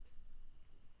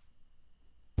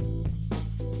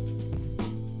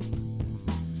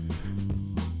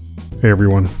Hey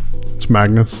everyone, it's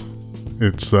Magnus.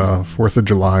 It's 4th of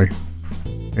July,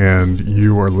 and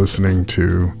you are listening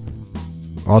to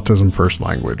Autism First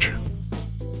Language.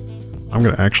 I'm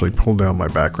going to actually pull down my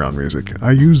background music.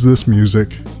 I use this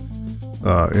music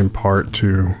in part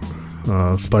to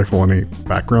stifle any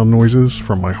background noises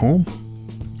from my home.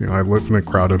 You know, I live in a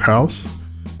crowded house.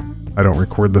 I don't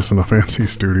record this in a fancy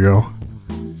studio.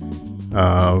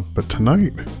 But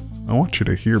tonight, I want you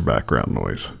to hear background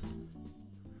noise.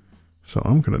 So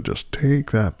I'm going to just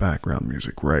take that background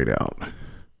music right out.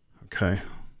 Okay.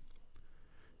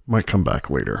 Might come back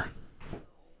later.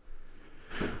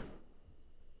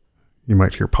 You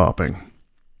might hear popping.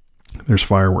 There's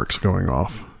fireworks going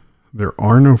off. There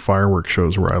are no fireworks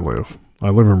shows where I live. I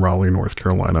live in Raleigh, North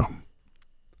Carolina.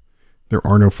 There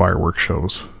are no fireworks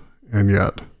shows. And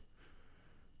yet,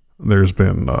 there's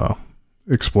been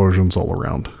explosions all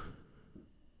around.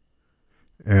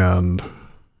 And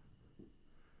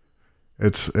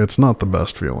it's not the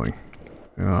best feeling.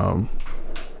 That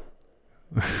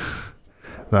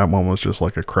one was just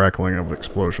like a crackling of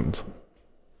explosions.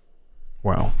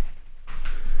 Wow.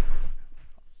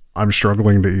 I'm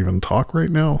struggling to even talk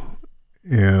right now,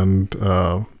 and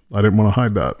I didn't want to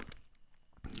hide that.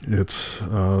 It's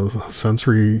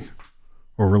sensory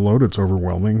overload. It's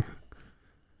overwhelming,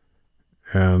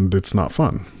 and it's not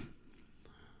fun.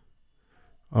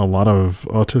 A lot of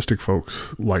autistic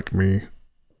folks like me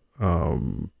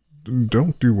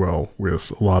don't do well with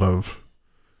a lot of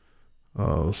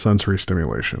sensory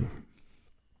stimulation.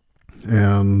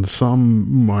 And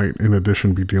some might, in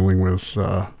addition, be dealing with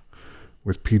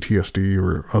PTSD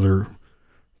or other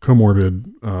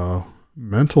comorbid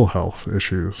mental health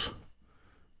issues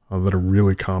that are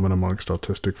really common amongst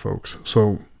autistic folks.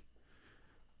 So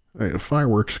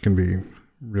fireworks can be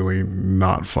really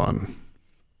not fun.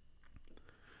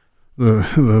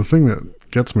 The thing that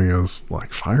gets me is,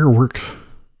 like, fireworks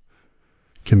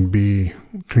can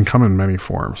come in many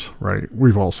forms, right?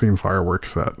 We've all seen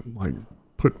fireworks that like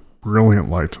put brilliant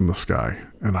lights in the sky,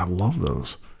 and I love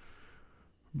those.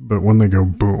 But when they go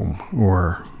boom,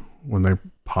 or when they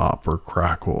pop or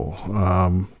crackle,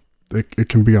 it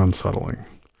can be unsettling.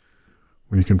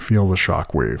 When you can feel the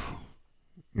shock wave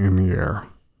in the air,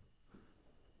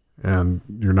 and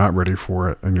you're not ready for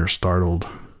it, and you're startled,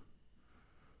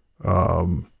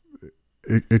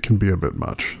 it can be a bit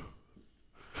much.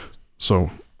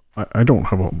 So I don't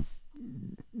have a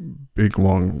big,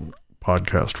 long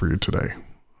podcast for you today.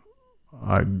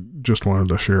 I just wanted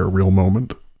to share a real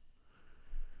moment.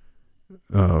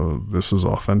 This is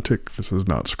authentic. This is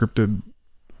not scripted.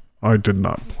 I did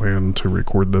not plan to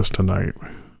record this tonight.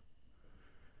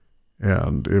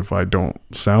 And if I don't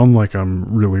sound like I'm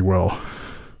really well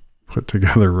put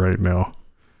together right now,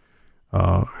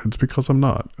 it's because I'm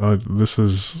not. This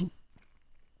is,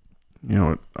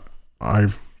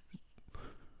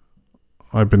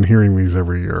 I've been hearing these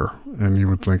every year, and you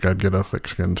would think I'd get a thick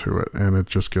skin to it, and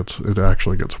it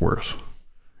actually gets worse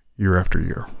year after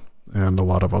year. And a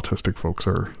lot of autistic folks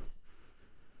are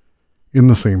in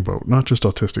the same boat. Not just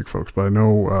autistic folks, but I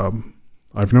know,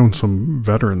 I've known some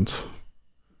veterans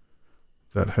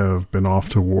that have been off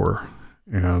to war,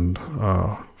 and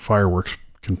fireworks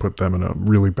can put them in a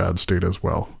really bad state as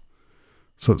well.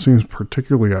 So it seems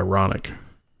particularly ironic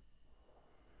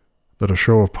that a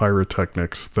show of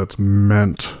pyrotechnics that's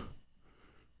meant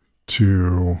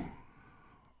to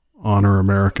honor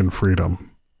American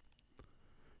freedom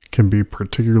can be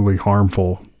particularly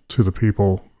harmful to the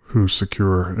people who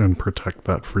secure and protect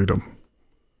that freedom.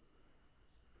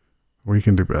 We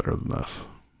can do better than this.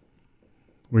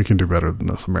 We can do better than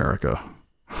this, America.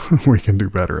 We can do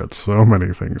better at so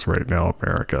many things right now,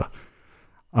 America.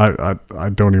 I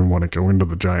don't even want to go into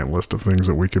the giant list of things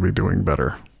that we could be doing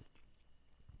better.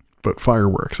 But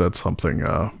fireworks, that's something,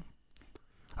 I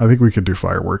think we could do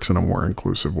fireworks in a more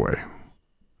inclusive way.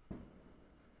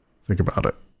 Think about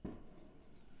it.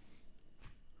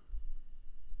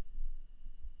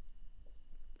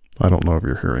 I don't know if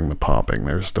you're hearing the popping.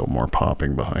 There's still more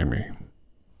popping behind me.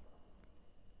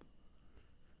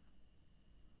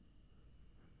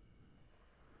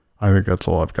 I think that's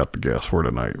all I've got the gas for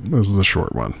tonight. This is a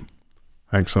short one.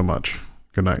 Thanks so much.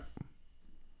 Good night.